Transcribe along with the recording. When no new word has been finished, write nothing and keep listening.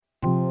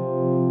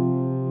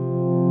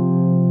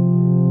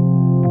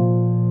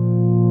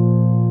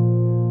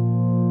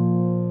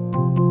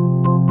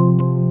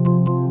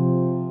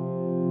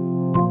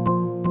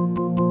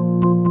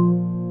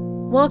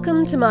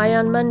Welcome to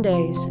Mayan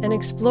Mondays, an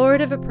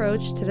explorative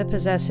approach to the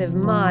possessive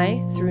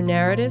Mai through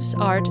narratives,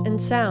 art, and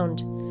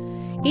sound.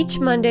 Each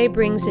Monday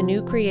brings a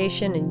new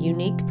creation and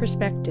unique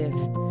perspective.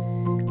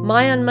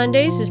 Mayan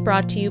Mondays is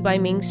brought to you by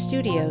MING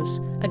Studios,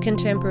 a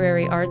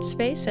contemporary art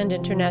space and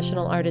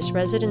international artist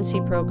residency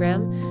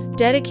program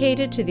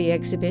dedicated to the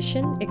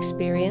exhibition,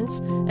 experience,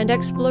 and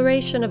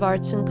exploration of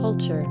arts and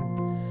culture.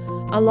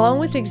 Along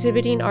with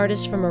exhibiting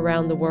artists from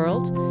around the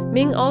world,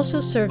 MING also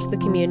serves the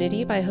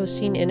community by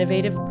hosting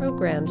innovative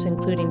programs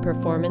including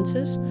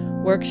performances,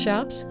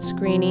 workshops,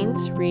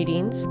 screenings,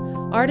 readings,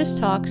 artist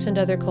talks, and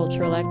other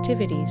cultural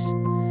activities.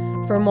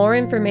 For more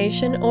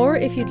information, or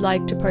if you'd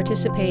like to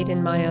participate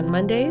in Mayan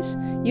Mondays,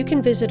 you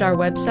can visit our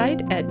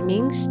website at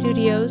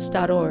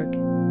mingstudios.org.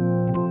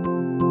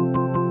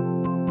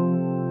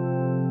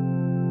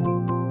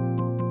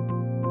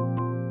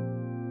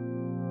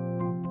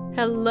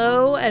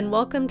 Hello and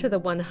welcome to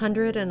the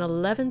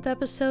 111th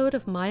episode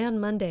of Mayan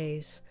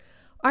Mondays.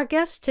 Our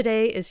guest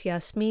today is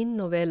Yazmín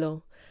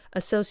Novelo, a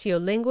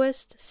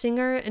sociolinguist,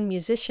 singer, and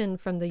musician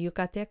from the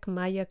Yucatec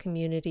Maya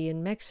community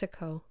in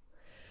Mexico.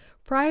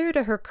 Prior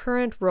to her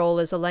current role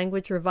as a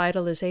language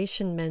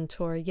revitalization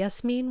mentor,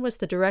 Yazmín was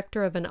the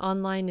director of an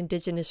online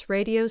indigenous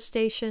radio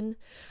station,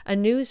 a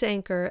news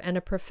anchor, and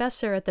a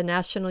professor at the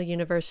National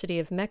University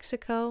of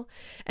Mexico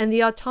and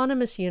the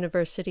Autonomous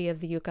University of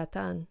the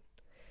Yucatán.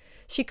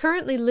 She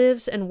currently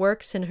lives and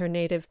works in her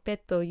native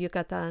Peto,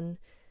 Yucatán.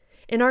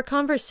 In our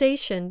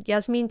conversation,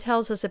 Yazmín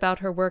tells us about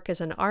her work as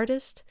an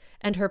artist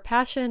and her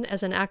passion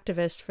as an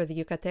activist for the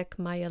Yucatec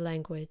Maya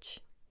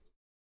language.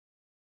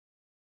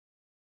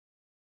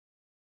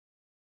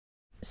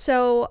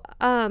 So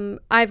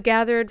I've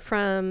gathered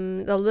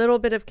from the little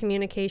bit of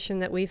communication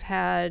that we've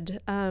had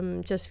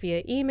just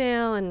via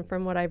email and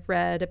from what I've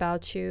read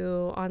about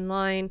you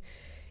online,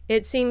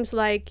 it seems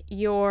like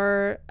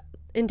your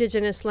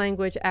Indigenous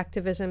language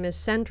activism is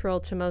central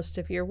to most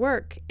of your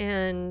work.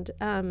 And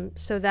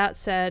so that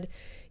said,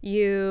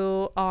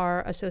 you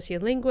are a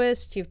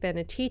sociolinguist, you've been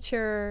a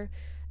teacher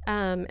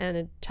and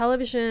a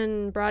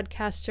television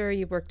broadcaster,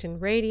 you worked in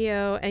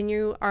radio, and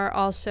you are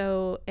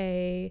also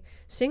a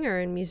singer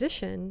and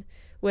musician,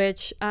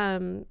 which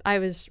I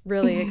was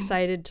really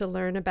excited to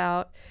learn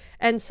about.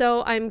 And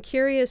so I'm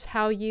curious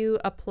how you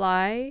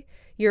apply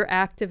your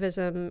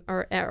activism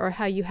or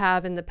how you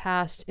have in the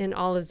past in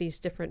all of these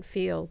different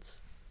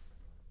fields.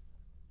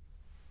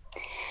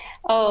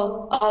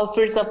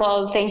 First of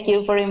all, thank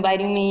you for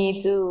inviting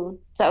me to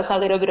talk a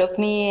little bit of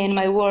me and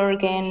my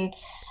work, and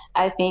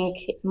I think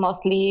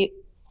mostly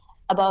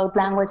about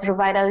language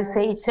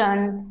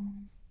revitalization,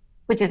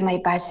 which is my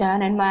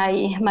passion and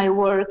my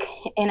work.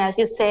 And as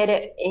you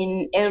said,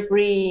 in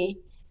every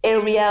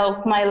area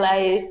of my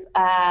life,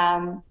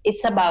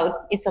 it's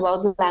about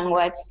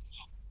language.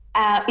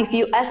 If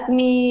you ask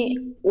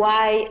me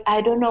why,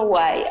 I don't know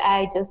why.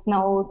 I just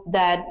know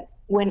that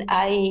when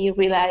I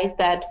realized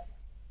that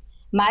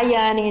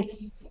Mayan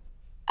is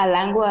a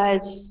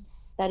language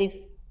that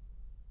is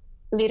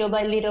little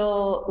by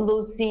little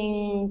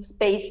losing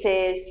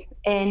spaces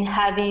and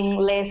having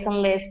less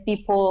and less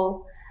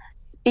people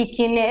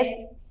speaking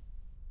it.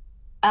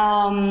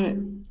 I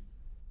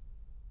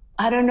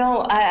don't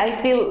know.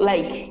 I feel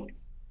like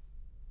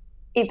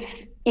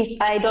it's if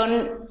I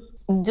don't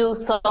do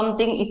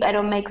something, if I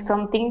don't make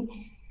something,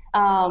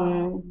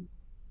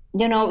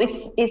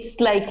 it's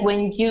like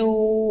when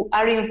you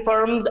are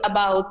informed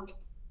about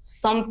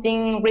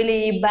something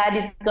really bad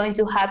is going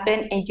to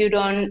happen and you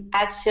don't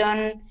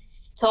action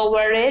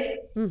toward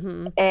it,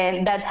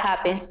 and that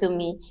happens to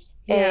me.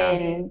 Yeah.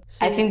 And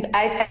so, I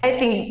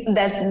think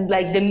that's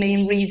like the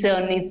main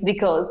reason. It's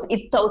because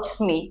it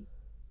touched me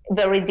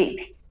very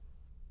deep.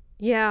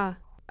 Yeah.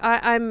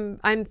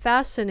 I'm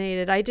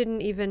fascinated. I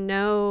didn't even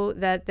know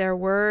that there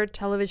were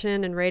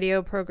television and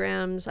radio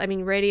programs. I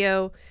mean,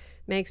 radio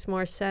makes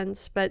more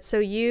sense, but so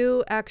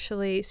your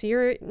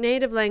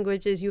native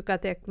language is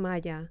Yucatec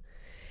Maya.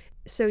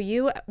 So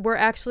you were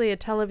actually a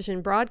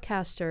television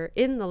broadcaster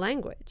in the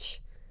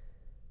language.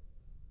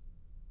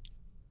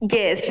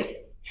 Yes.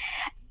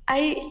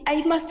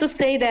 I must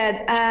say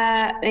that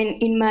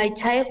in my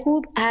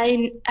childhood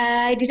I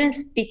didn't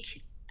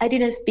speak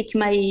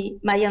my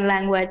Mayan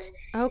language.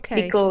 Okay.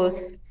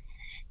 Because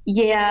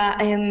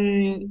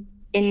in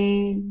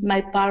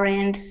my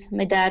parents,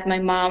 my dad, my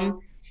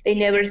mom, they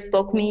never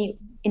spoke me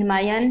in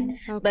Mayan.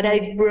 Okay. But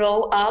I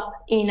grew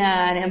up in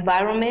an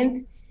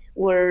environment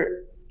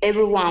where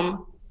everyone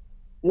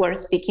were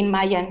speaking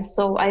Mayan,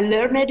 so I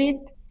learned it.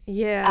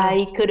 Yeah,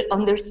 I could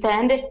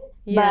understand it,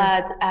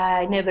 but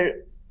I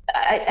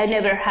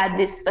never had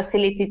this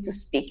facility to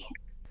speak.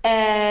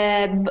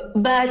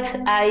 But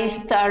I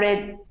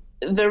started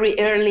very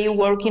early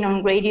working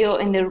on radio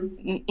in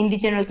the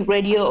indigenous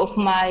radio of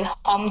my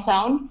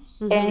hometown,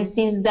 and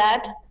since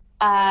that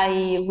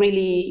I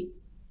really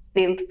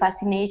felt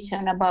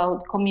fascination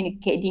about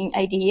communicating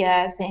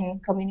ideas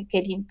and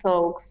communicating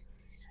thoughts.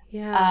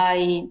 Yeah.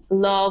 I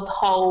love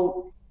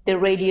how the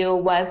radio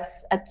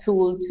was a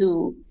tool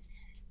to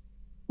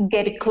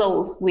get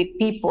close with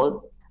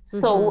people.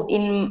 So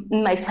in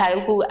my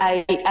childhood,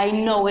 I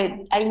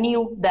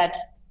knew that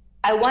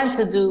I want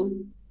to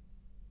do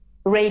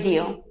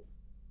radio.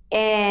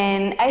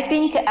 And I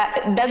think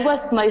that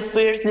was my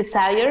first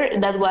desire.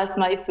 That was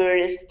my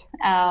first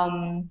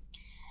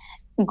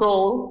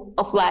goal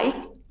of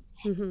life.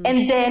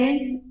 And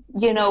then,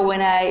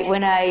 when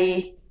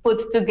I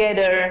put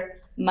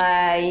together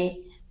my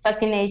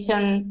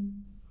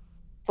fascination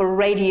for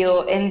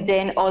radio, and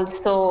then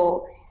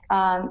also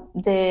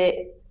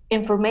the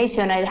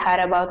information I had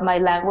about my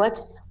language,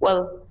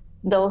 well,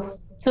 those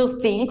two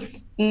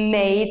things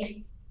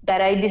made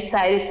that I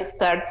decided to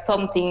start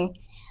something.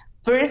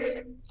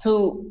 First,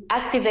 to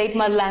activate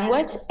my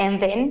language,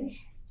 and then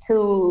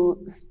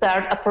to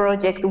start a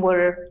project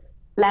where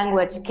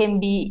language can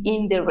be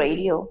in the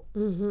radio.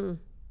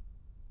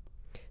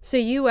 So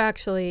you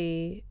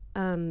actually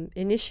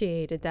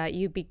initiated that.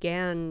 You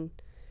began.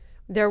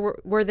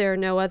 Were there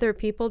no other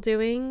people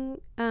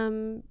doing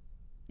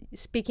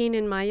speaking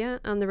in Maya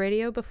on the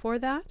radio before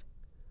that?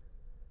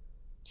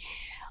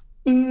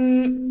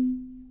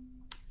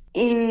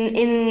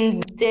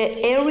 In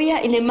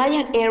the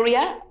Mayan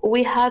area,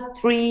 we have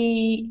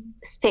 3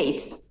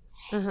 states.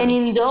 And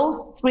in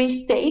those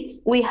 3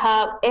 states,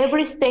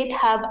 every state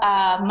have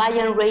a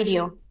Mayan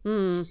radio.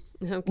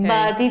 Okay.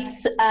 But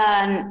it's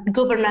a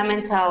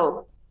government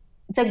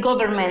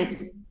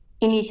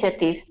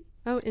initiative.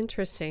 Oh,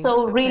 interesting.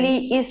 So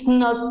really, it's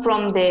not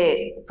from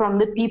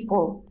the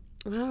people.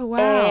 Oh,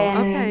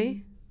 wow.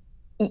 Okay.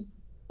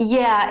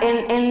 Yeah,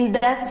 and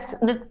that's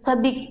a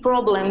big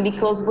problem,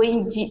 because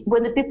when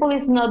the people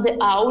is not the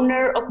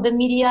owner of the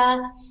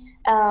media,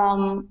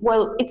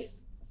 well,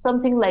 it's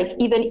something like,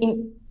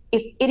 even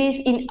if it is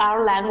in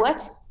our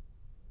language,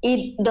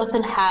 it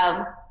doesn't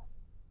have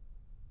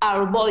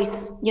our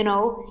voice.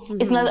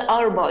 It's not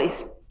our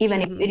voice,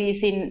 even if it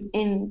is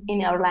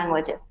in our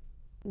languages.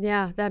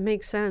 Yeah, that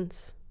makes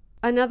sense.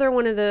 Another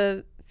one of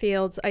the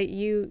fields,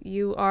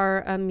 you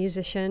are a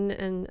musician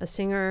and a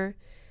singer.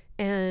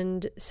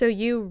 And so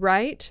you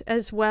write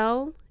as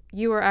well.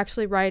 You are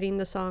actually writing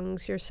the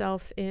songs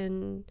yourself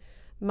in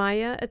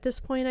Maya at this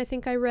point, I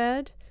think I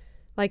read.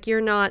 Like,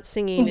 you're not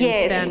singing in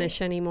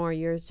Spanish anymore.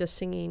 You're just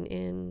singing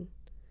in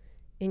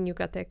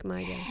Yucatec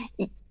Maya.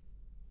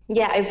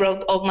 Yeah, I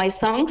wrote all my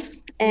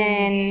songs,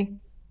 and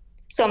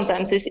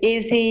sometimes it's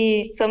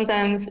easy,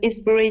 sometimes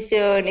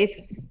inspiration.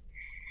 It's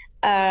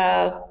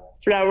a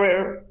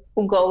flower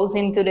who goes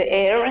into the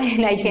air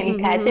and I can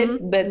catch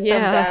it, but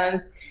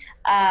sometimes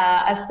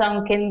a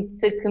song can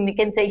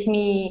take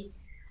me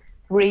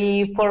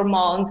 3-4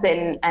 months,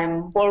 and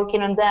I'm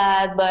working on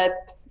that.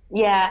 But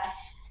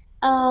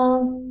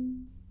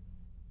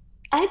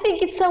I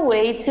think it's a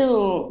way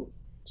to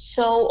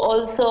show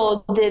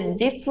also the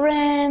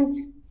different,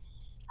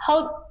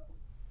 how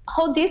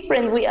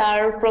different we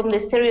are from the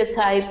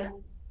stereotype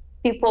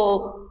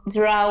people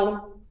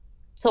draw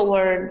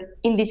toward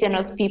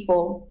indigenous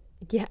people.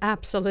 Yeah,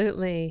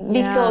 absolutely.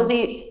 Because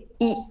in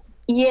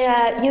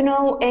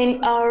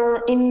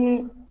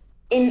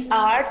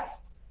art,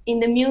 in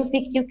the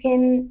music, you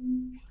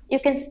can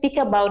speak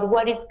about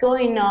what is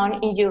going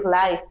on in your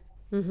life.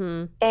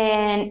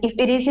 And if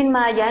it is in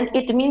Mayan,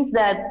 it means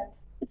that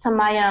it's a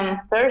Mayan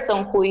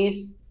person who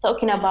is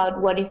talking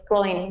about what is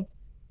going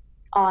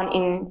on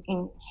in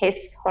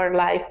his or her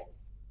life.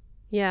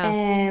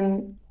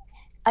 And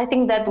I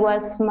think that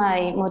was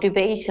my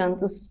motivation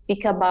to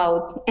speak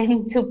about,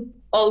 and to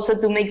also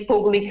to make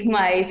public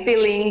my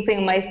feelings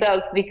and my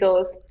thoughts,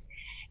 because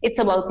it's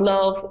about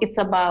love. It's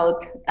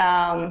about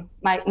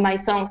my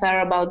songs are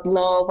about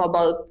love,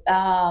 about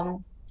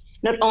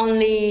not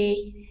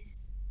only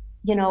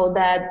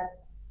that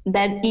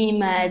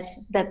image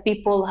that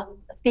people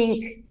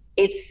think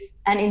it's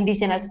an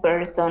indigenous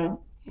person.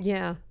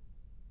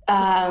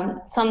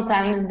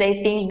 Sometimes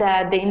they think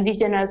that the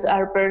indigenous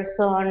are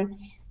person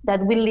that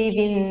we live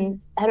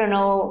in, I don't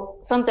know,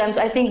 sometimes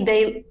I think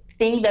they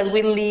think that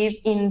we live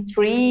in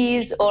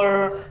trees,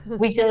 or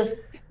we just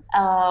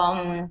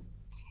have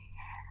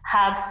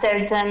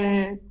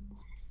certain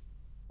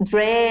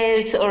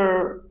dress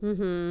or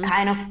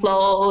kind of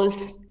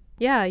clothes.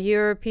 Yeah,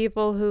 you're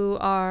people who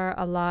are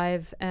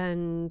alive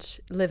and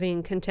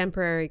living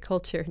contemporary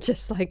culture,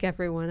 just like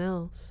everyone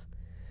else.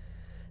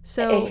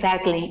 So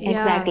Exactly.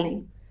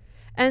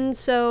 And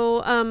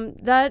so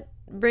that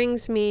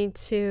brings me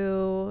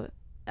to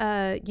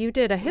you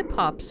did a hip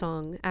hop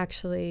song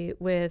actually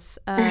with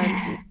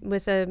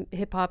a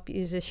hip hop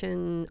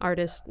musician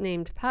artist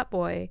named Pat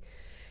Boy,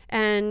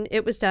 and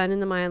it was done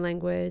in the Mayan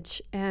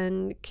language.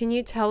 And can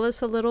you tell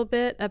us a little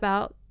bit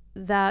about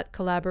that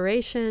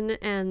collaboration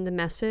and the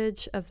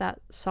message of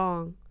that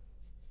song?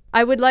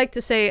 I would like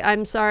to say,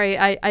 I'm sorry,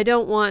 I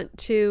don't want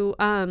to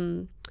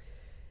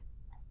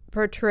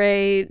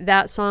portray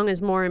that song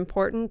as more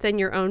important than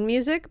your own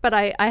music, but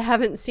I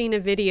haven't seen a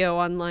video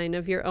online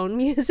of your own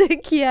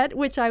music yet,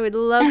 which I would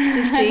love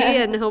to see,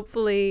 and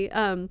hopefully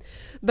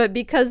but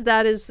because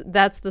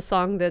that's the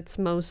song that's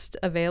most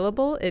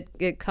available,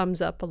 it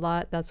comes up a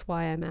lot. That's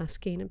why I'm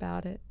asking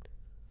about it.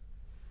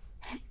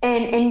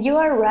 And you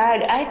are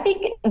right. I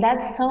think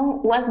that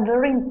song was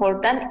very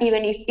important,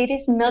 even if it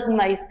is not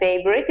my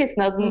favorite. It's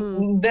not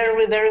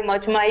very, very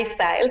much my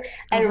style.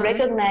 I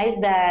recognize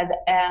that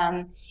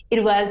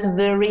it was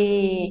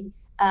very.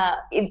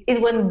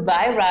 It went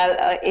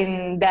viral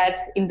in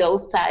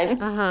those times,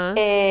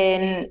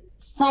 and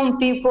some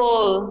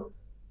people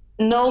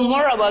know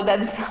more about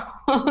that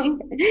song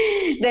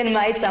than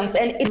my songs,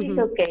 and it is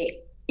okay.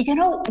 You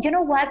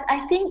know what?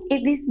 I think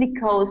it is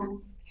because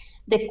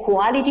the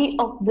quality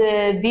of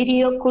the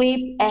video clip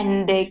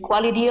and the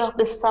quality of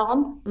the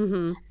sound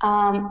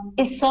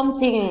is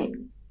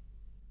something.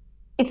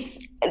 It's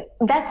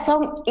that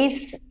song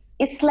is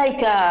it's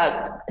like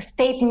a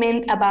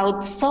statement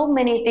about so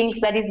many things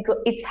that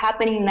it's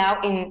happening now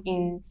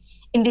in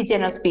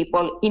indigenous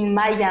people, in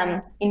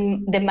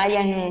the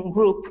Mayan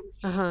group,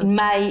 in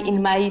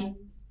my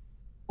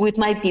with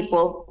my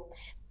people.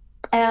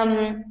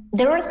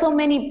 There are so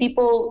many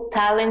people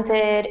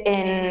talented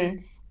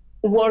and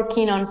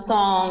working on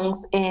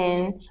songs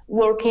and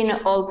working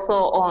also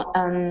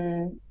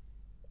on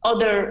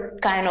other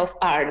kind of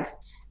arts,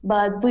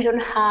 but we don't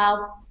have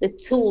the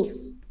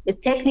tools, the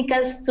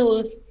technical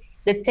tools,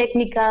 the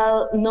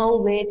technical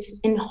knowledge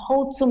in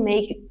how to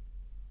make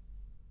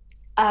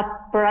a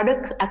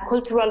product, a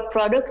cultural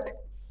product,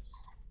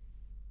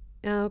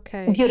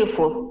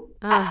 beautiful.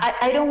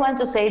 I don't want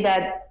to say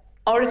that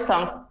our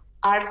songs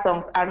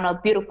are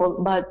not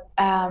beautiful, but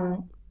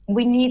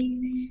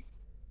we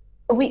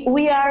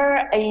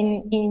are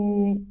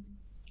in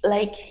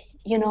like,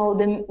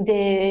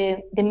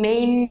 the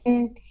main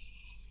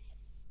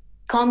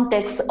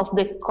context of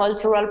the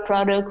cultural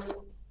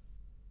products.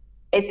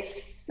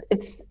 It's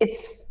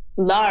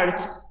large.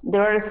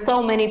 There are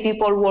so many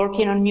people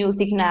working on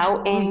music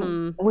now,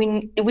 and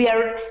we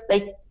are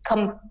like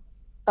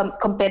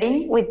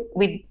competing with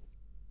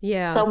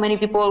so many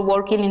people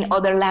working in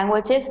other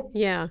languages.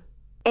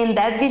 And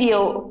that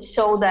video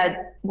showed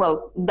that,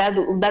 well,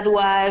 that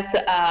was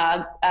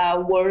a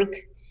work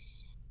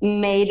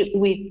made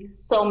with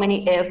so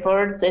many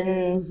efforts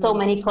and so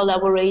many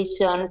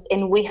collaborations,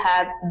 and we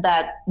had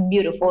that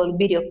beautiful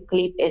video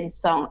clip and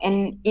song.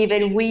 And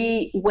even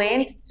we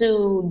went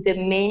to the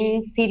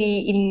main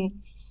city in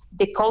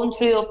the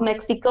country of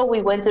Mexico.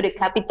 We went to the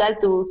capital,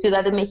 to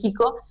Ciudad de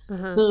Mexico,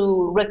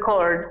 to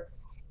record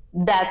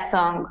that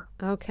song.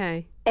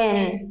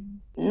 And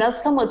not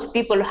so much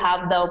people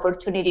have the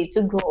opportunity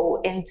to go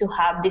and to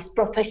have this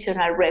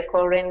professional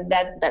record and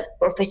that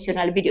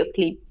professional video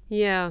clip.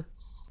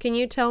 Can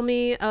you tell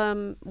me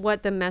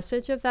what the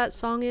message of that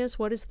song is?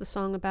 What is the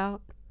song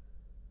about?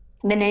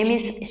 The name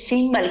is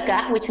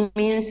Shimbalka, which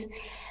means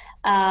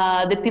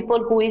the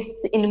people who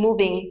is in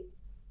moving.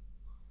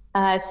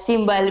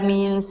 Shimbal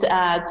means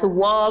to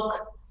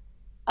walk,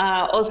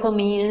 also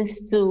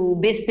means to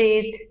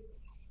visit,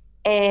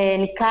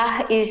 and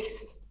Ka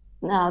is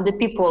the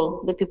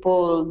people, the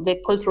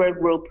cultural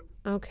group.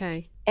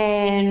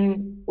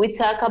 And we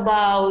talk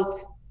about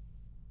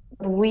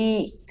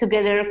we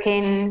together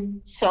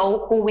can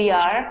show who we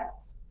are,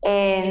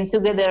 and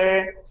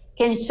together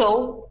can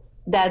show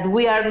that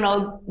we are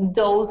not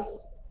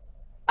those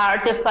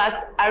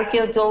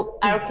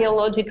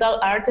archaeological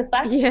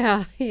artifacts.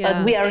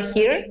 But we are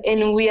here,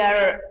 and we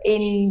are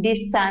in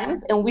these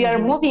times, and we are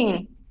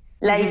moving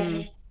like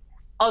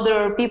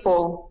other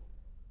people.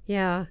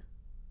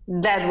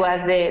 That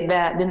was the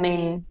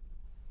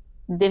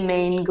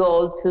main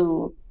goal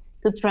to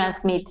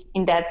transmit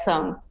in that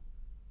song.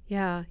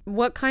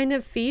 What kind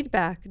of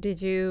feedback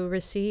did you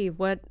receive?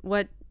 What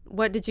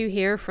did you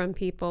hear from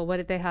people? What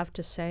did they have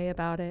to say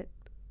about it?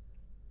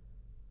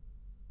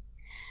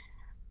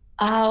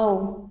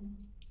 Also,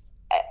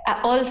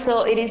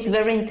 it is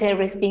very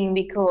interesting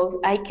because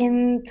I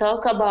can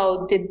talk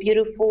about the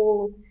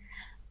beautiful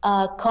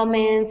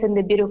comments and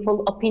the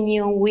beautiful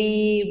opinion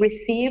we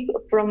receive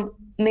from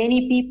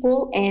many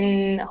people,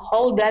 and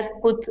how that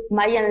put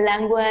Mayan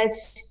language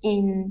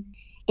in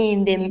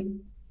the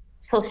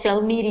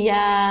social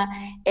media.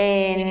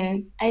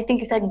 And I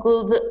think it's a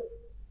good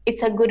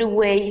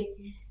way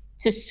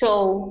to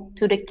show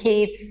to the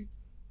kids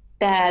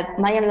that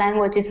Mayan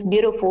language is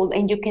beautiful,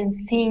 and you can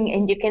sing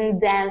and you can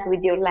dance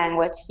with your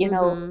language,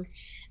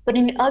 But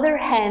on the other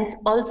hand,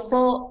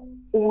 also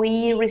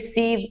we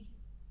receive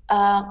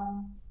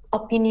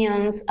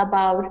opinions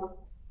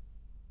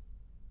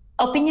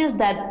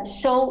that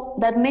show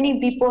that many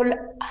people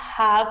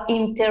have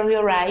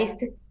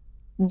interiorized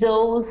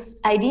those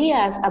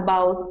ideas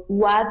about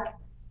what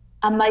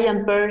a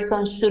Mayan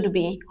person should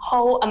be,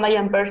 how a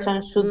Mayan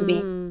person should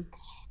be.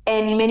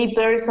 And many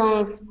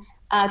persons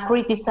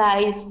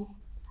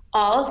criticize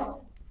us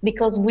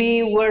because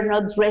we were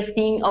not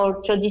dressing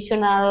our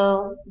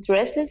traditional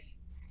dresses,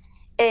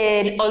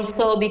 and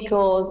also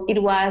because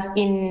it was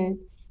in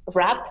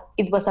rap.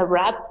 It was a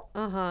rap.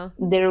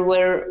 There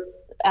were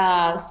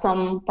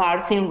some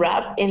parts in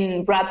rap,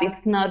 and rap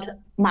it's not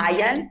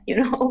Mayan,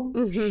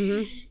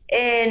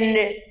 And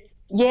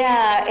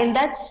and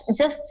that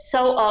just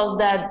show us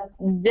that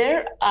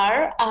there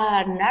are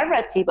a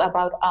narrative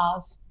about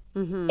us,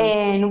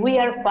 And we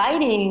are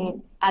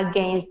fighting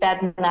against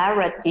that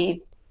narrative.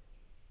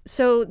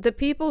 So the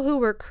people who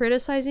were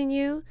criticizing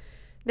you,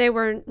 they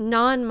were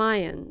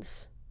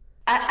non-Mayans.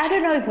 I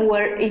don't know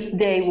if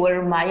they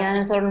were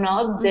Mayans or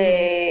not.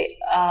 The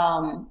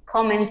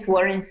comments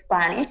were in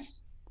Spanish.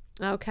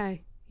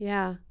 Okay.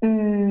 Yeah.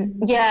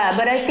 Yeah,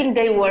 but I think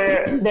they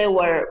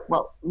were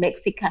well,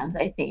 Mexicans,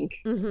 I think.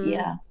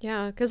 Yeah.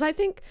 Yeah, because I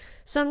think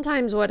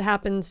sometimes what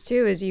happens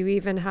too is you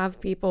even have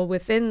people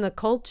within the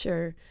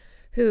culture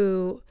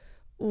who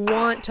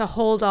want to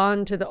hold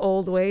on to the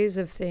old ways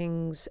of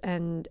things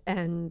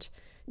and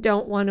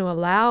don't want to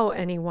allow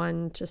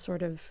anyone to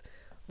sort of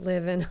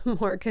live in a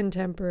more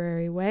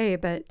contemporary way.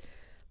 But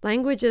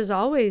language is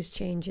always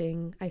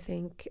changing, I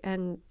think,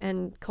 and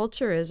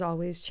culture is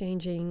always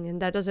changing,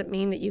 and that doesn't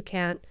mean that you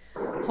can't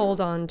hold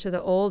on to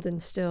the old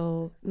and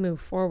still move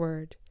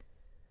forward.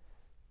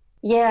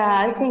 Yeah,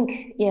 I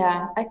think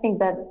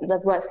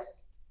that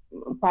was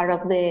part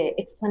of the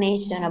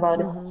explanation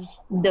about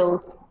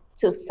those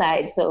two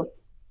sides of.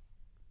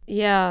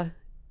 Yeah,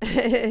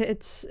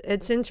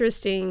 it's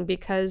interesting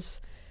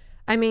because,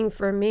 I mean,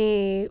 for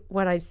me,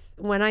 when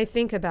I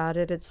think about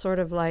it, it's sort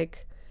of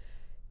like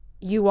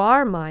you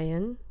are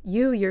Mayan,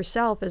 you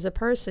yourself as a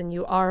person,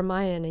 you are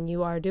Mayan and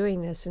you are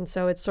doing this. And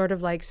so it's sort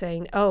of like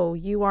saying, oh,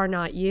 you are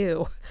not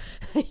you,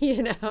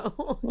 you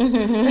know?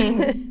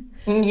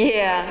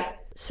 Yeah.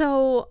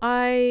 So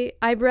I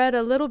read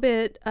a little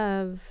bit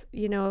of,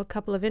 a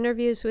couple of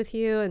interviews with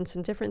you and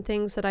some different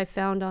things that I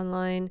found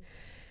online.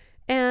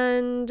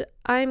 And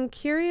I'm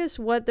curious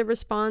what the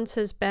response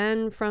has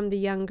been from the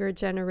younger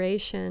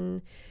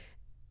generation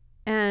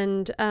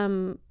and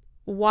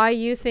why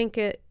you think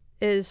it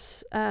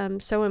is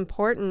so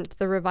important,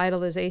 the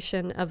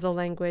revitalization of the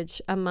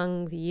language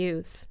among the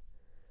youth.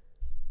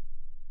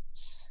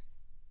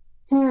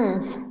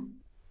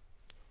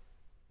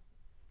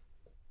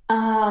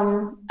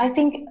 I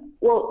think,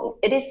 well,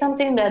 it is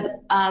something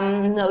that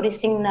I'm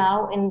noticing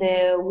now in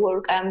the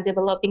work I'm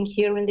developing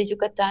here in the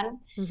Yucatan.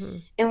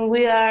 And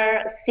we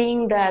are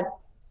seeing that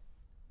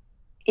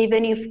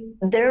even if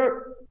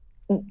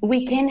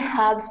we can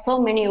have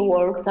so many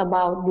works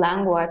about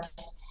language,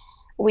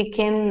 we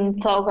can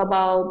talk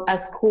about a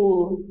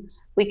school,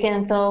 we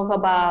can talk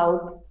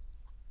about,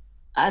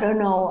 I don't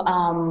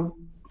know,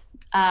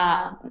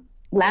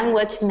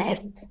 language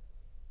nest,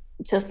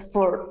 just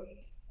for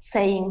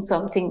saying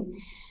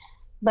something.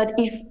 But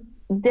if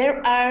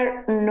there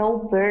are no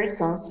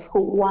persons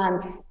who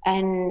wants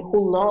and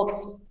who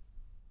loves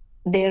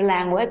their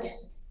language,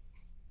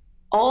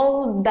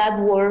 all that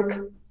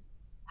work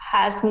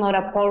has not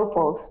a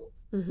purpose,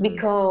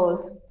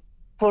 because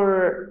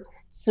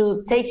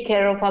to take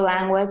care of a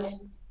language,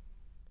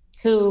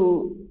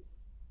 for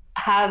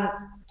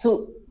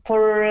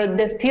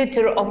the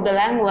future of the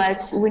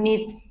language, we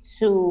need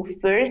to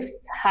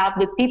first have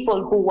the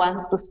people who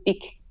wants to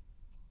speak.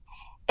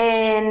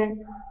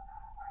 And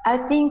I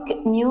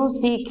think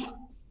music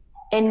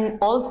and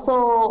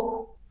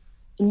also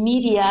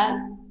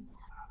media,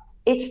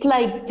 it's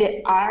like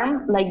the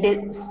arm, like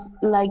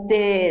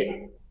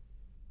the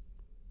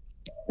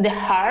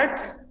heart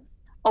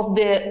of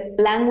the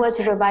language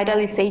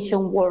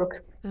revitalization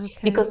work. Okay.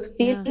 Because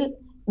the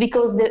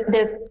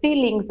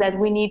feelings that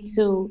we need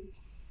to,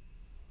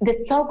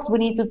 the talks we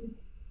need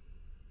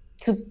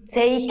to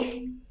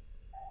take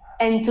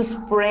and to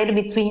spread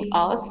between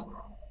us.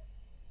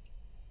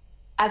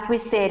 As we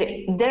said,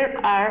 there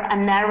are a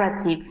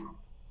narrative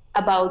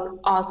about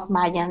us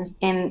Mayans,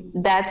 and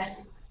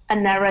that's a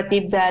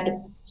narrative that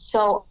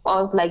show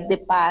us like the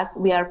past,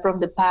 we are from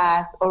the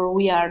past, or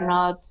we are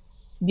not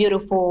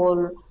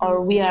beautiful, or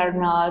we are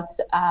not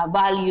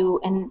value,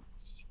 and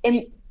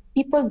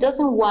people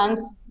doesn't want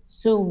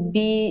to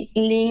be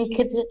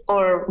linked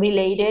or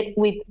related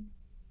with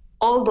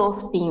all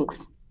those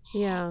things.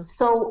 Yeah.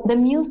 So the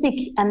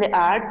music and the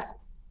arts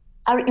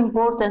are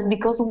important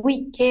because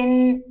we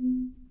can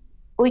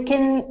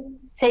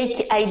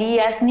take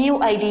ideas, new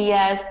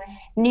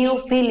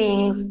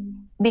feelings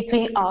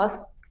between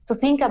us, to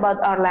think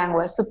about our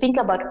language, to think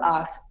about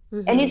us.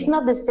 And it's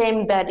not the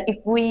same that if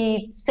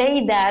we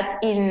say that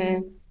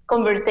in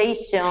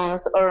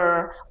conversations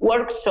or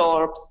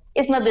workshops,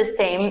 it's not the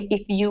same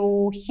if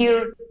you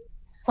hear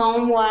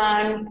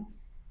someone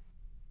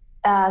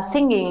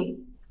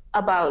singing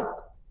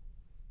about,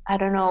 I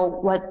don't know,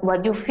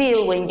 what you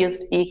feel when you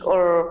speak,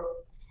 or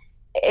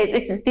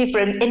it's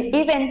different. And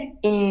even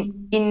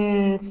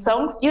in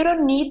songs, you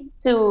don't need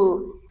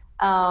to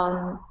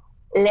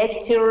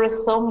lecture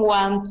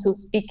someone to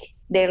speak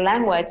their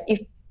language.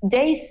 If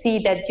they see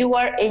that you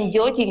are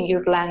enjoying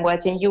your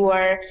language and you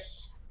are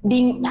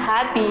being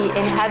happy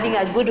and having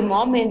a good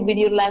moment with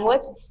your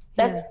language,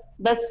 that's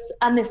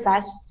a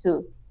message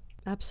too.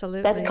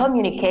 Absolutely. That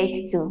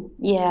communicates too.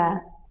 Yeah.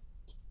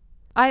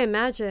 I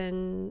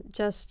imagine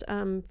just,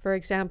 for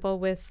example,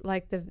 with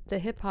like the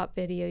hip hop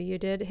video you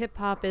did, hip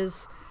hop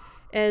is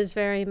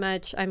very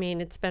much, I mean,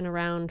 it's been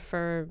around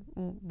for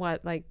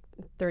what, like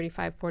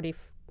 35,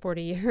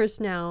 40 years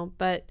now,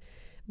 but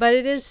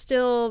it is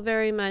still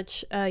very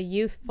much a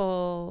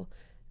youthful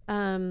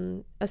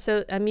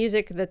a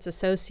music that's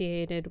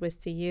associated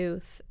with the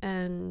youth.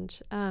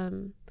 And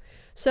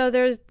so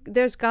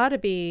there's got to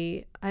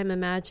be, I'm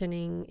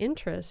imagining,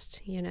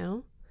 interest, you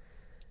know?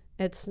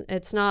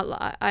 It's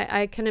not,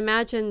 I can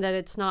imagine that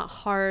it's not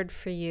hard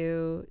for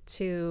you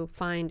to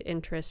find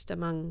interest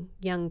among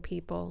young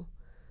people.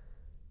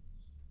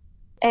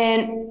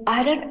 And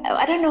I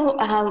don't know,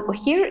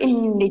 here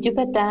in the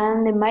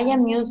Yucatan, the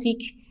Mayan music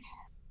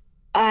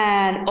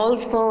and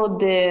also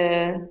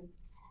the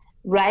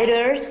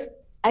writers,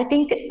 I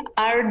think,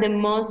 are the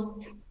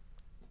most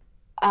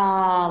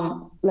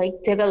like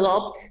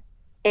developed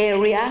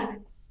area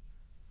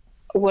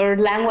where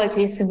language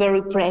is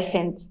very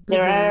present.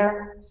 There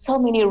are so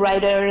many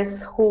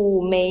writers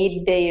who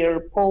made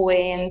their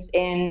poems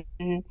and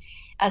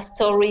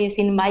stories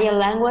in Maya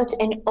language,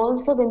 and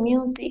also the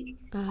music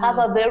have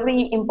a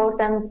very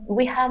important.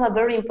 We have a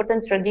very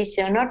important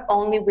tradition, not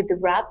only with the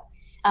rap.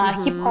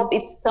 Hip hop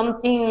is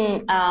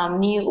something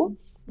new,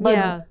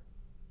 but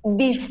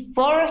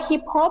before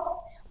hip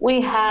hop, we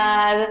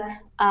had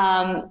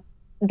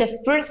the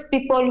first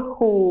people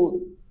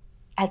who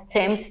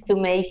attempt to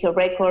make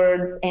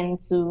records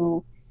and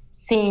to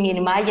sing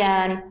in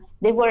Mayan.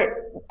 They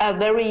were a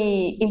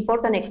very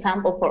important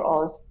example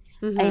for us.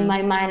 In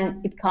my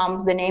mind, it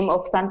comes the name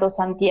of Santos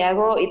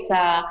Santiago. It's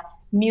a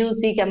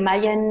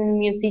Mayan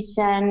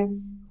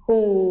musician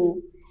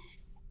who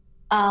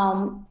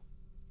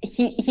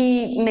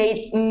he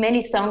made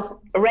many songs,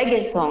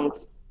 reggae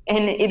songs,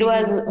 and it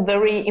was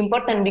very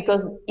important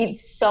because it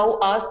showed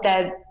us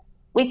that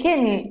we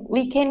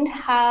can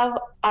have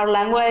our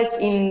language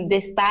in the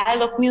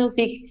style of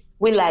music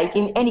we like,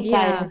 in any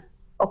kind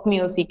of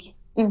music.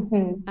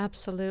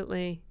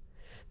 Absolutely.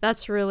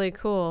 That's really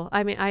cool.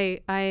 I mean,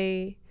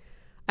 I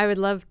would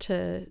love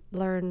to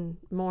learn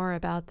more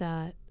about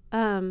that.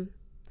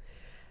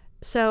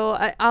 So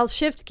I'll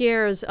shift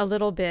gears a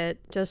little bit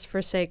just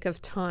for sake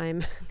of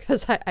time,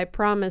 because I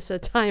promise a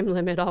time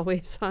limit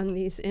always on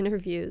these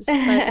interviews.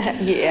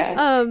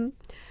 But,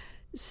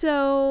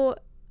 so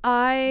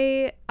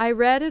I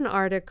read an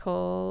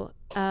article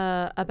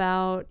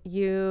about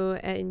you,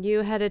 and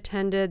you had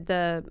attended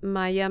the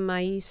Maya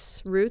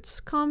Maíz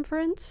Roots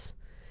Conference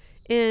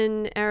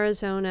in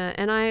Arizona,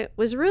 and I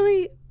was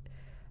really,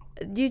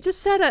 you just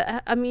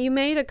said, you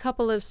made a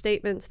couple of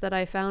statements that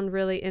I found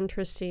really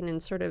interesting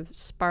and sort of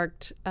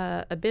sparked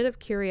a bit of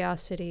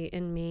curiosity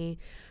in me.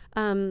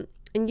 And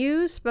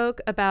you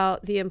spoke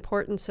about the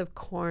importance of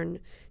corn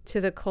to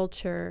the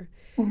culture.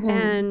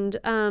 And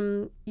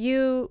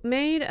you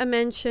made a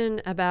mention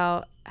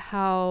about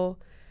how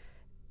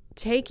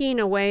taking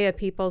away a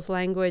people's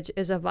language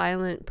is a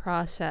violent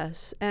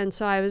process. And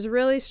so I was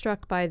really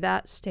struck by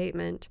that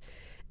statement.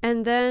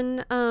 And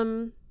then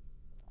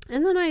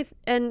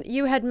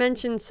you had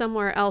mentioned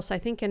somewhere else, I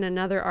think in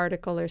another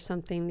article or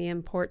something, the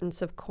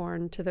importance of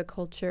corn to the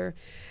culture.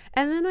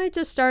 And then I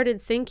just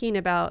started thinking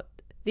about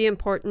the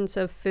importance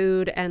of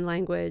food and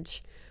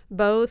language,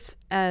 both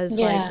as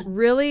like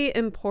really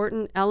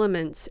important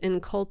elements in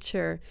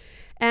culture.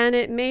 And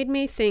it made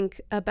me think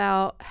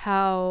about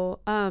how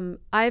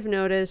I've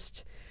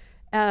noticed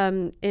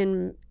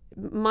in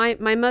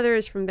my mother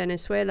is from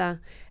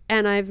Venezuela,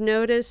 and I've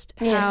noticed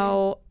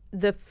how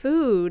the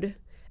food,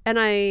 and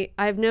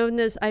I've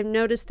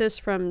noticed this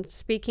from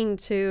speaking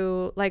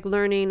to, like,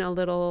 learning a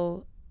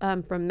little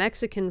from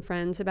Mexican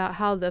friends about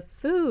how the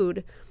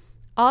food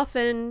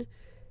often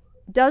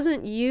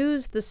doesn't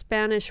use the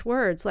Spanish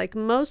words. Like,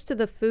 most of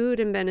the food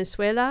in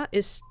Venezuela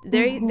is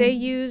they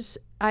use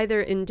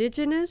either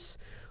indigenous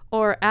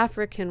or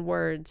African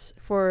words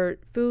for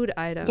food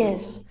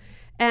items.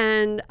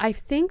 And I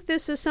think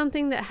this is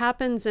something that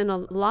happens in a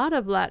lot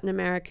of Latin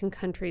American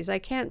countries. I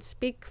can't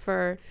speak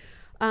for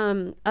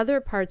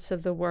other parts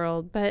of the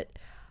world, but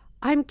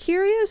I'm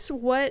curious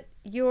what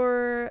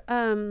your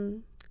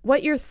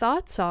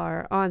thoughts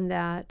are on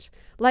that.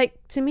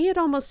 Like, to me, it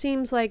almost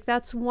seems like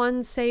that's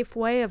one safe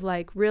way of,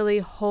 like, really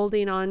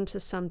holding on to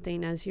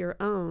something as your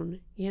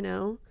own, you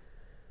know?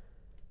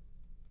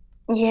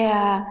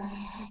 Yeah,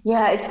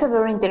 it's a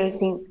very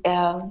interesting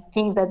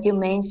thing that you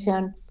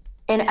mentioned.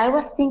 And I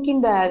was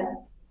thinking that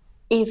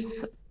if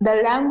the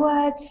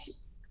language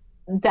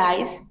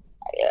dies,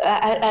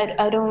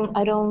 I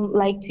don't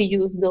like to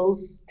use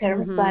those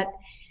terms, but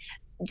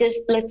just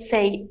let's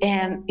say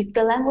if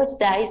the language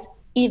dies,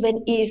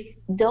 even if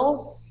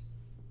those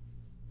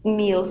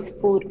meals,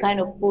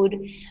 kind of food,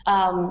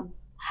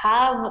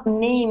 have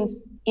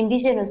names,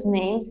 indigenous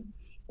names,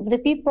 if the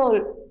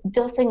people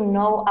doesn't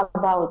know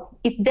about,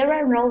 if there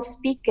are no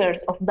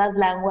speakers of that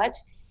language,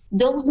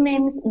 those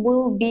names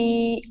will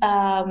be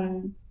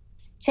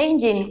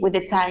changing with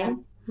the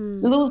time,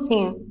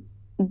 losing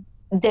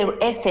their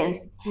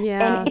essence.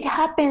 And it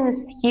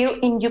happens here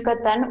in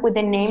Yucatan with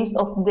the names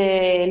of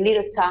the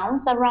little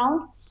towns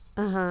around.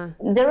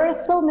 There are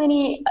so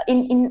many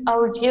in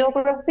our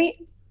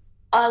geography.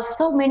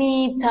 So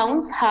many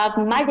towns have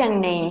Mayan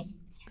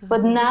names,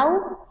 but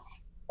now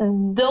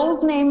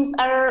those names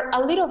are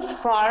a little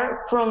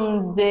far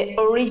from the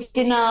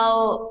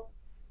original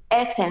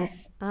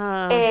essence.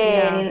 Yeah.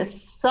 And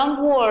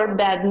some word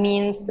that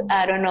means,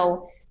 I don't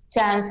know,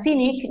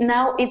 Chansinic,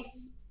 now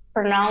it's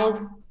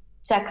pronounced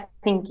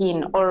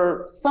Chaksinkin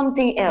or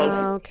something else.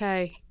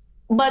 Okay.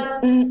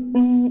 But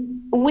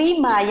we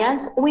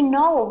Mayans, we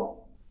know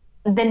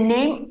the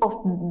name of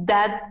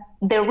that,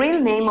 the real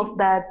name of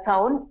that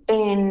town,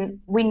 and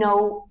we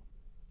know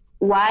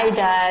why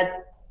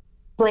that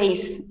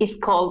place is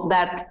called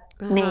that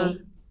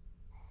name.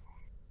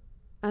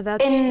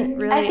 That's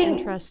And really I think,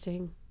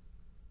 interesting.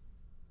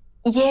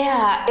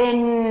 yeah,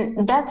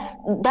 and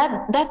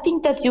that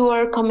thing that you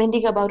are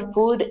commenting about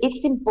food,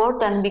 it's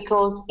important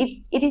because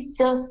it is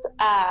just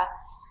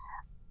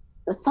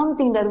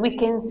something that we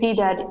can see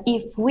that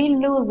if we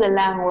lose the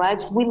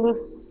language, we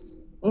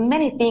lose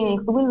many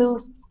things. We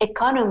lose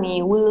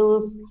economy, we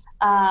lose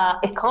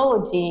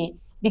ecology,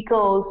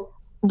 because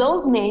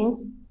those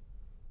names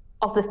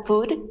of the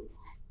food,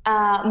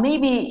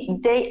 maybe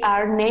they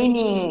are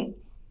naming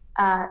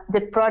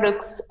the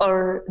products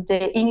or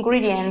the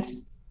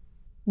ingredients,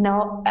 and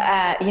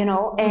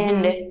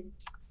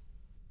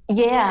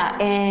yeah,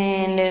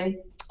 and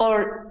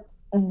or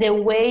the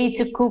way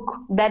to cook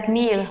that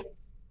meal,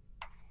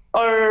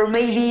 or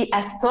maybe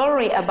a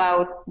story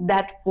about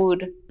that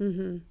food.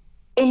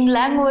 In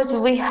language,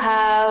 we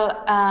have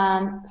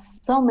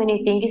so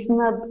many things. It's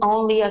not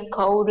only a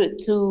code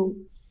to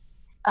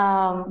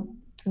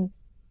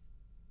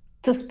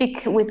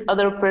speak with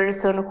other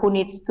person who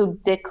needs to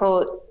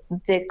decodify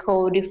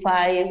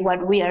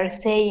what we are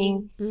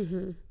saying.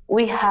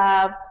 We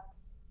have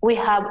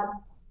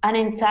an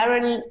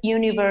entire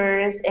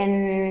universe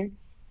and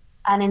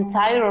an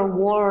entire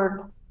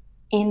world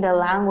in the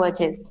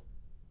languages.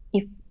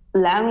 If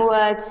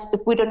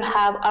we don't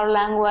have our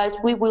language,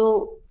 we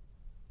will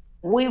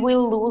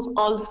lose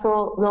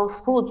also those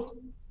foods.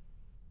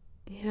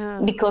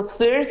 Because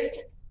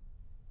first,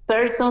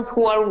 persons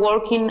who are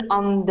working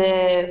on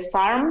the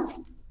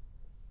farms,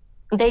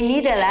 they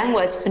need a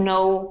language to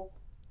know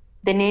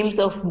the names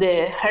of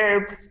the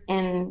herbs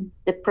and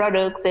the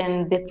products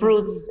and the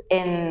fruits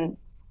and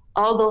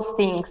all those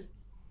things.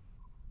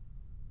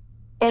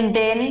 And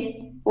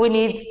then we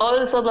need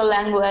also the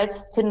language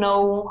to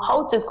know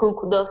how to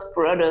cook those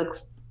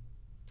products.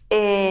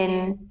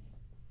 And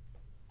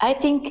I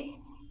think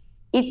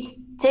it's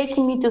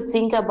taking me to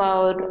think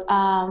about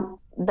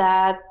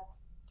that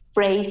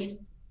phrase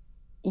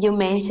you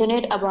mentioned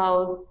it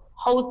about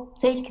how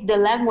take the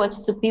language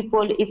to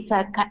people. It's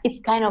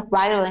kind of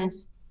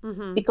violence,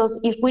 because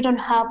if we don't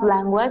have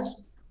language,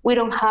 we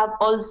don't have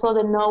also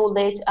the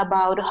knowledge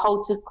about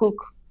how to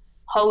cook,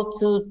 how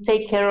to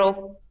take care of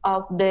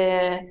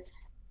the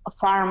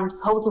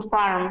farms, how to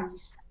farm,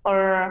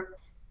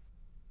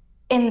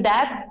 and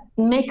that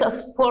make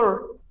us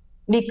poor,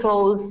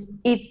 because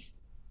it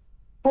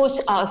push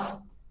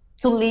us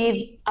to live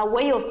a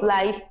way of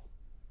life,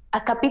 a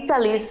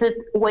capitalist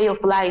way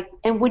of life,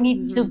 and we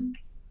need to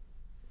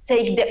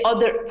take the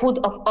other food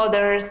of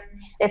others,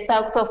 the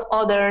thoughts of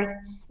others,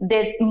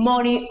 the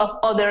money of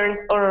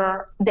others,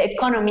 or the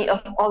economy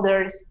of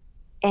others,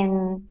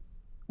 and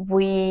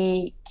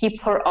we keep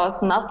for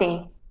us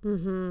nothing.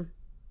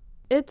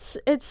 It's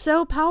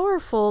so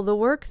powerful, the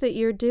work that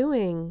you're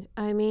doing.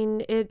 I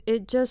mean,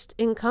 it just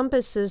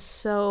encompasses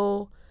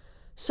so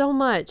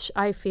much,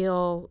 I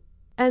feel.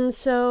 And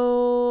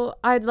so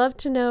I'd love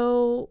to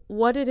know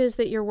what it is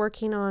that you're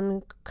working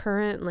on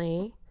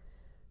currently.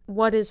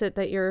 What is it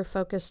that you're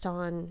focused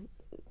on?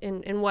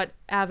 In what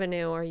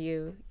avenue are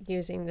you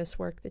using this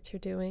work that you're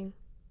doing?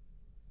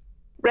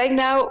 Right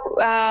now,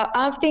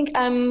 I think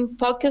I'm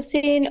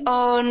focusing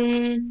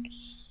on,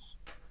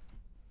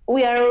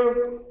 we are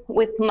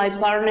with my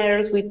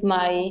partners, with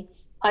my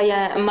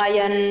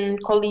Mayan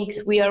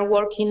colleagues, we are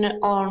working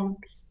on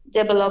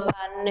develop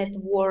a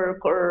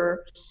network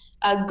or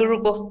a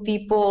group of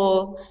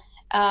people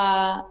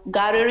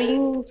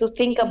gathering to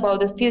think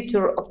about the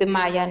future of the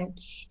Mayan.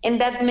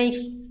 And that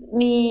makes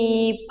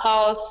me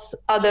pause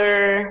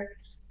other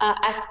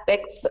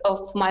aspects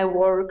of my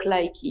work,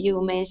 like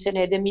you mentioned,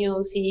 the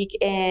music,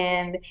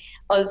 and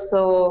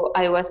also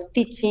I was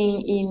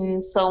teaching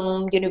in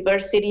some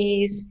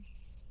universities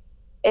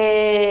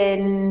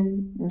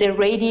and the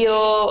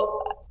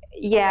radio.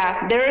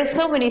 Yeah, there are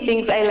so many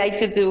things I like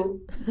to do.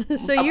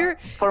 So you're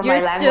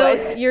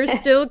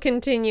still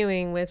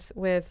continuing with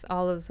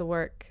all of the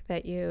work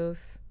that you've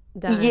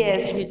done.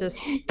 Yes.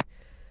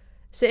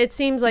 So it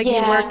seems like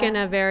you work in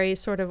a very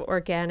sort of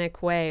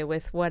organic way.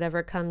 With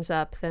whatever comes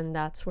up, then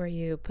that's where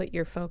you put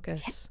your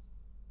focus.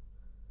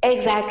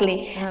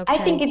 Exactly. Okay. I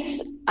think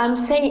I'm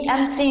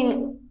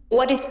seeing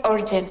what is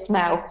urgent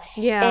now.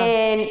 Yeah.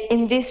 And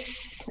in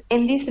this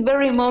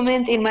very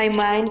moment in my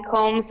mind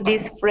comes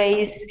this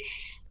phrase.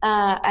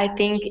 I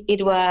think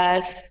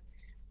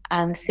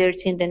I'm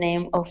searching the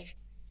name of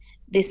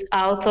this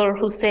author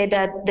who said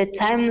that the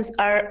times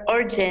are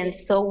urgent,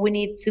 so we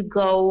need to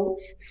go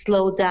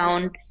slow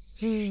down.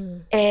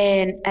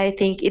 And I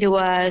think it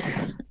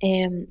was,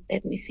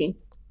 let me see.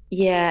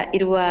 Yeah,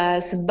 it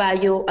was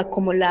Bayo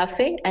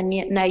Akomolafe, a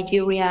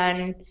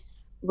Nigerian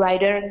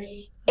writer.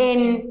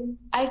 And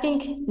I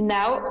think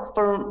now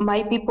for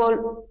my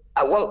people,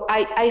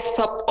 I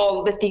stopped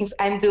all the things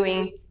I'm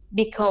doing,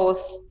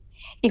 because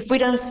if we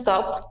don't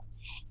stop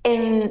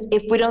and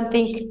if we don't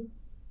think,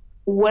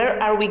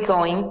 where are we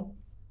going?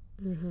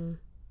 Mm-hmm.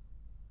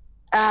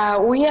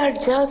 We are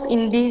just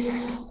in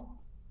this,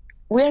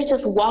 we are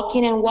just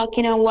walking and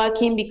walking and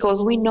walking,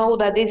 because we know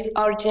that it's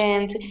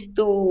urgent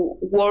to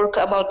work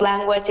about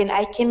language, and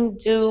I can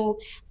do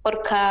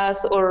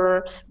podcasts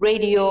or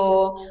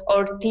radio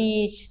or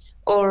teach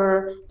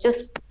or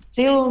just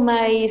fill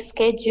my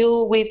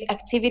schedule with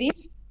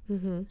activities.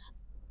 Mm-hmm.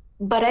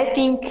 But I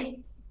think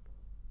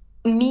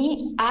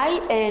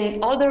I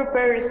and other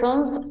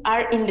persons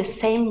are in the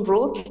same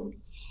route,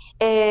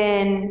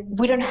 and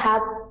we don't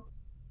have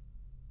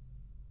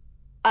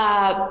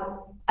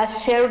a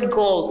shared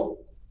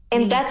goal,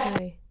 and that's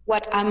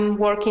what I'm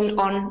working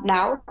on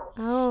now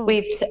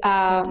with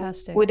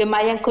the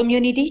Mayan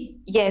community.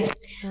 Yes,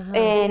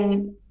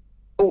 and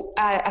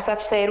as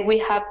I've said, we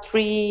have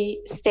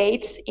 3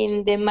 states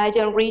in the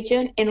Mayan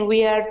region, and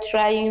we are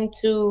trying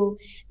to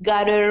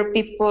gather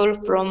people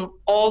from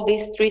all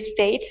these 3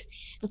 states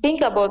to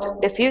think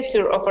about the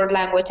future of our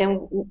language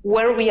and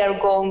where we are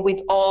going with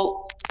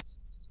all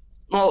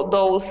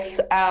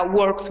those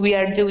works we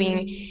are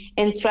doing,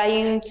 and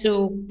trying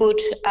to put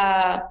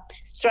a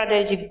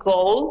strategic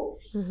goal,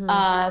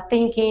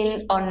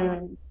 thinking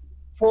on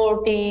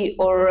 40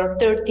 or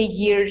 30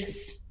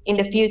 years in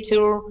the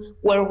future,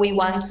 where we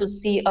want to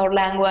see our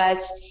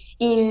language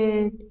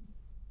in.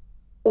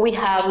 We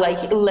have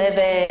like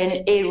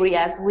 11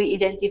 areas we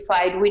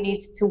identified we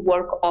need to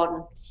work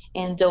on,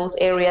 and those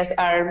areas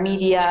are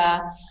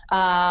media,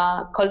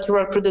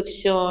 cultural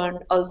production,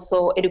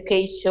 also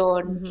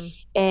education,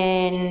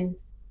 and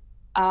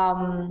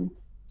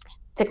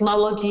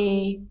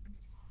technology,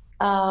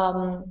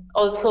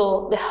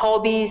 also the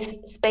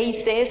hobbies,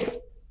 spaces.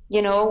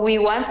 You know, we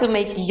want to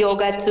make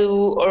yoga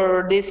too,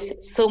 or this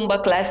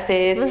Zumba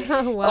classes,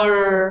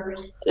 or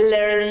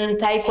learn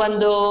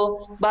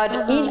Taekwondo, but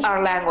in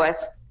our language.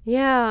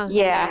 Yeah.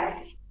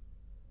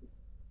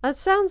 That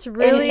sounds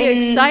really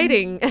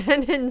exciting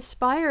and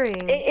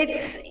inspiring. It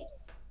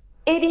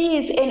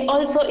is, and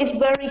also it's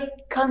very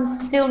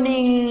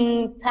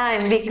consuming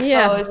time,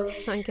 because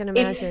I can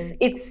imagine.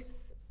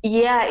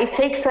 It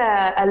takes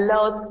a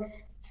lot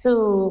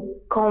to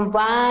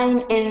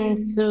combine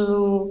and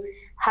to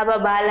have a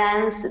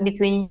balance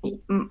between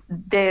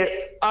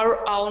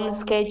our own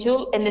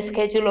schedule and the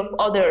schedule of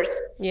others.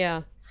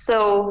 Yeah.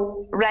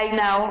 So right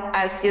now,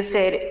 as you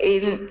said,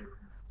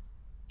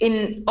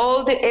 in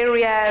all the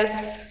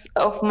areas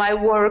of my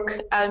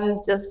work,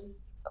 I'm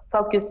just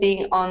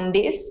focusing on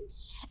this,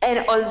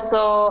 and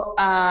also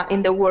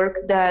in the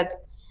work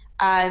that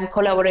I'm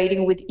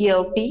collaborating with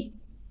ELP,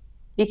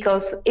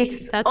 because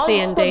that's also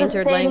the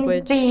Endangered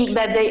Language thing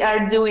that they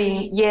are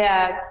doing.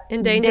 Yeah.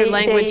 Endangered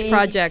Language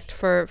Project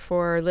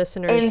for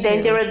listeners.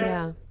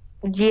 Endangered.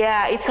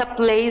 Yeah, it's a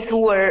place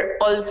where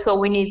also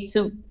we need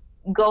to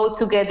go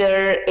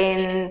together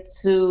and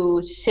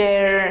to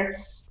share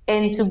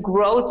and to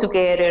grow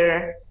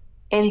together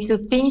and to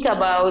think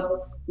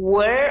about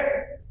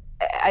where,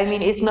 I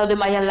mean, it's not the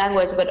Mayan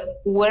language, but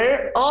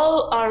where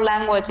all our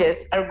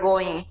languages are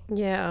going.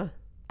 Yeah.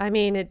 I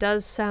mean, it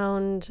does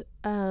sound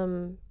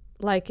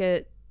like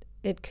it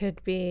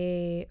could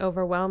be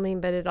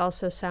overwhelming, but it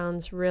also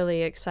sounds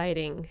really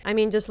exciting. I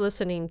mean, just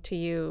listening to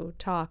you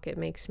talk, it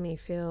makes me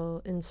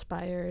feel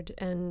inspired,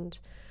 and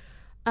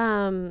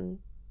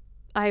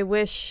I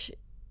wish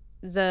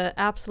the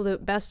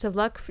absolute best of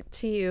luck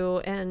to you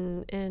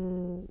and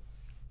in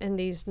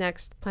these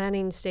next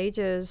planning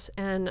stages,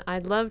 and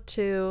I'd love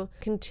to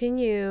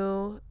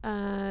continue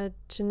to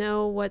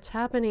know what's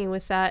happening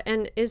with that.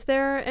 And is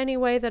there any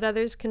way that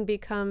others can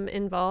become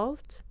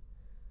involved?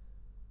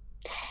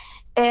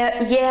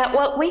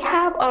 Well, we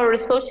have our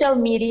social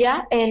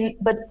media,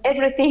 but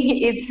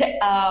everything is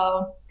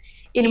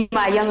in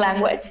Mayan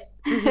language.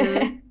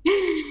 Mm-hmm.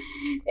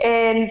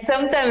 And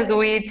sometimes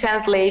we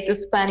translate to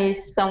Spanish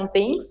some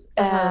things.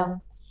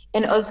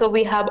 And also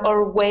we have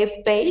our web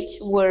page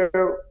where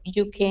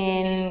you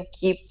can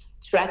keep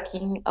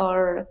tracking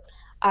our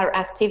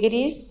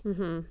activities.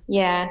 Mm-hmm.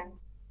 Yeah.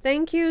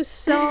 Thank you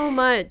so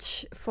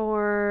much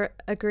for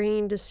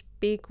agreeing to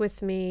speak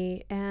with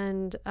me.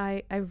 And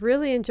I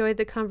really enjoyed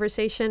the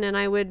conversation, and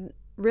I would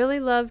really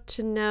love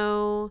to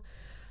know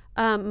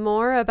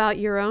more about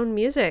your own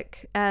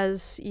music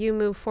as you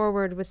move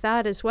forward with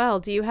that as well.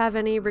 Do you have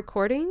any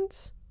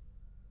recordings?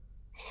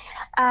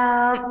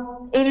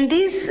 In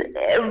this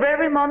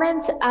very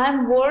moment,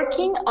 I'm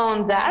working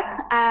on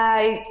that.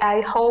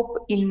 I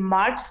hope in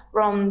March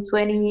from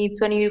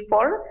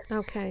 2024,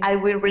 I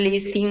will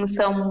releasing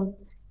some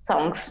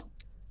songs.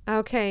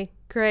 Okay,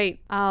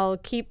 great. I'll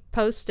keep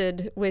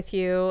posted with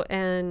you,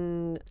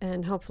 and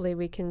hopefully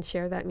we can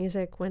share that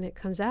music when it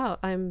comes out.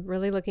 I'm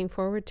really looking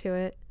forward to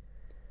it.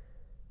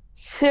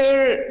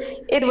 Sure.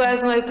 It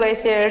was my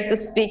pleasure to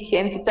speak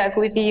and to talk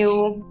with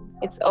you.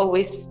 It's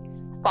always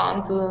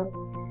fun to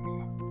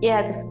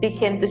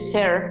speak and to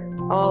share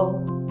all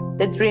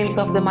the dreams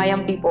of the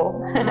Mayan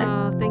people.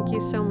 Oh, thank you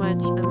so much.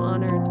 I'm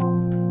honored.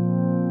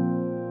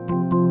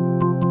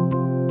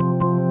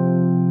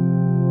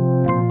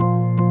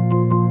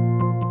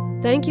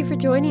 Thank you for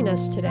joining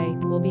us today.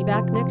 We'll be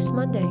back next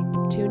Monday.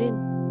 Tune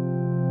in.